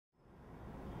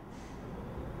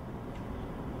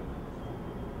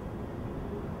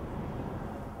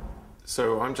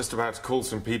So I'm just about to call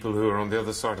some people who are on the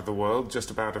other side of the world,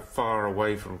 just about as far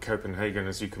away from Copenhagen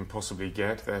as you can possibly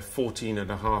get. They're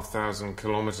 14,500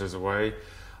 kilometres away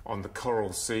on the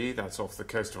Coral Sea, that's off the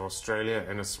coast of Australia,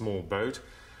 in a small boat.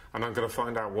 And I'm going to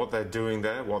find out what they're doing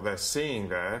there, what they're seeing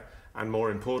there, and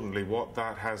more importantly, what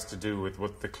that has to do with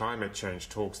what the climate change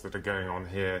talks that are going on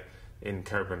here in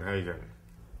Copenhagen.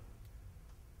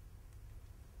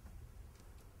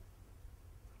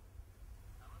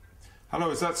 Hello,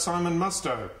 is that Simon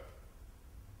Musto?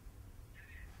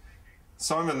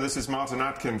 Simon, this is Martin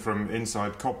Atkin from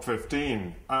Inside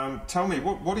COP15. Tell me,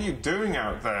 what are you doing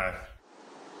out there?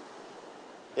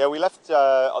 Yeah, we left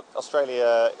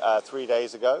Australia 3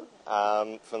 days ago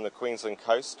from the Queensland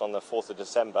coast on the 4th of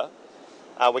December.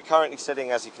 We're currently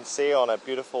sitting, as you can see, on a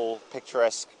beautiful,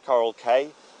 picturesque coral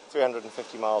cay,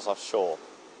 350 miles offshore.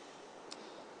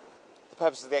 The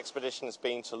purpose of the expedition has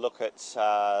been to look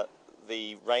at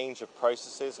the range of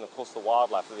processes and, of course, the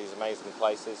wildlife of these amazing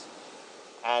places,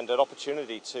 and an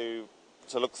opportunity to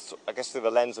look, I guess, through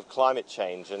the lens of climate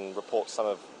change and report some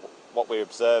of what we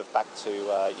observed back to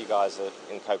you guys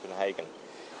in Copenhagen.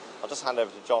 I'll just hand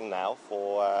over to John now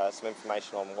for some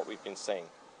information on what we've been seeing.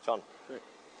 John. Great.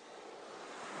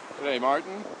 G'day,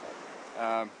 Martin.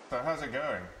 So how's it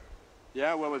going?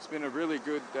 Yeah, well, it's been a really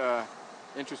good,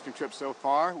 interesting trip so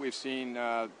far. We've seen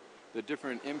the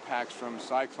different impacts from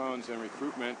cyclones and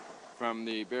recruitment from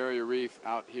the barrier reef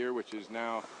out here, which is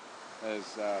now, as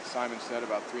Simon said,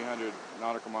 about 300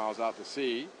 nautical miles out to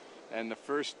sea. And the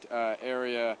first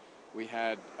area, we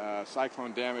had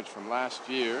cyclone damage from last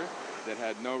year that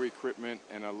had no recruitment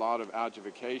and a lot of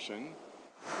algification.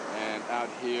 And out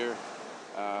here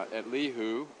at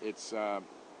Lihu, it's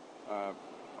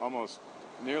almost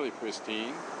nearly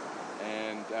pristine.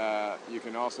 And you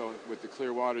can also, with the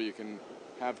clear water, you can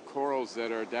have corals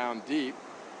that are down deep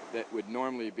that would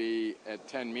normally be at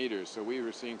 10 meters. So we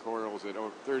were seeing corals at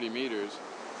over 30 meters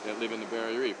that live in the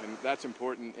barrier reef. And that's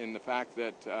important in the fact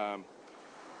that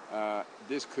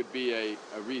this could be a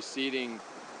receding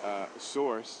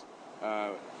source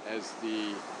as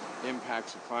the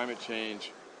impacts of climate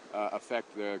change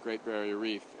affect the Great Barrier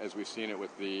Reef, as we've seen it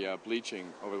with the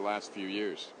bleaching over the last few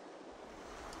years.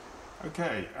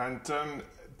 Okay, and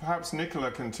perhaps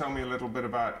Nicola can tell me a little bit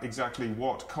about exactly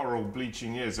what coral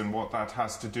bleaching is and what that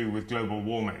has to do with global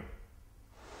warming.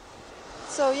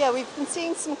 So yeah, we've been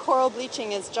seeing some coral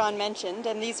bleaching, as John mentioned,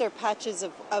 and these are patches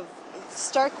of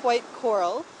stark white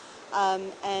coral.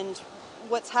 And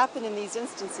what's happened in these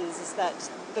instances is that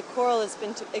the coral has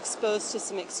been exposed to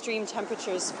some extreme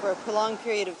temperatures for a prolonged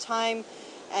period of time,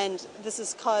 and this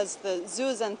has caused the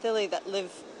zooxanthellae that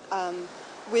live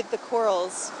with the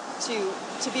corals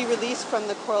to be released from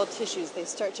the coral tissues. They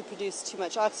start to produce too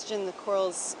much oxygen, the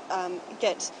corals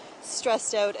get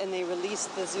stressed out, and they release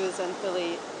the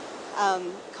zooxanthellae,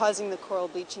 causing the coral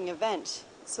bleaching event.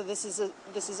 So this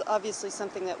is obviously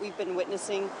something that we've been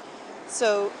witnessing.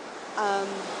 So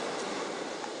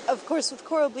of course, with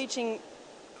coral bleaching,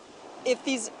 if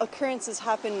these occurrences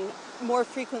happen more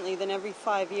frequently than every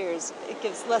 5 years, it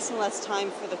gives less and less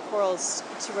time for the corals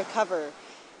to recover.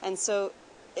 And so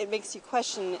it makes you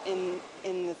question, in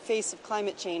the face of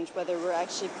climate change, whether we're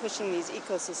actually pushing these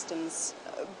ecosystems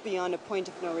beyond a point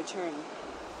of no return.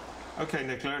 Okay,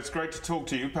 Nicola, it's great to talk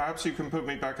to you. Perhaps you can put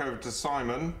me back over to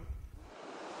Simon.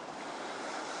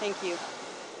 Thank you.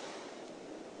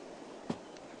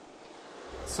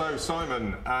 So,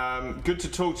 Simon, good to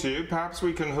talk to you. Perhaps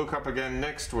we can hook up again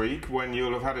next week when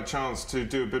you'll have had a chance to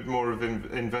do a bit more of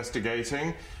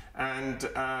investigating. And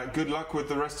good luck with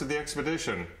the rest of the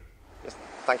expedition. Yes,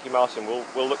 thank you, Martin.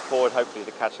 We'll look forward, hopefully,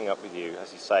 to catching up with you,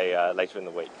 as you say, later in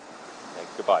the week. Yeah,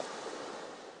 goodbye.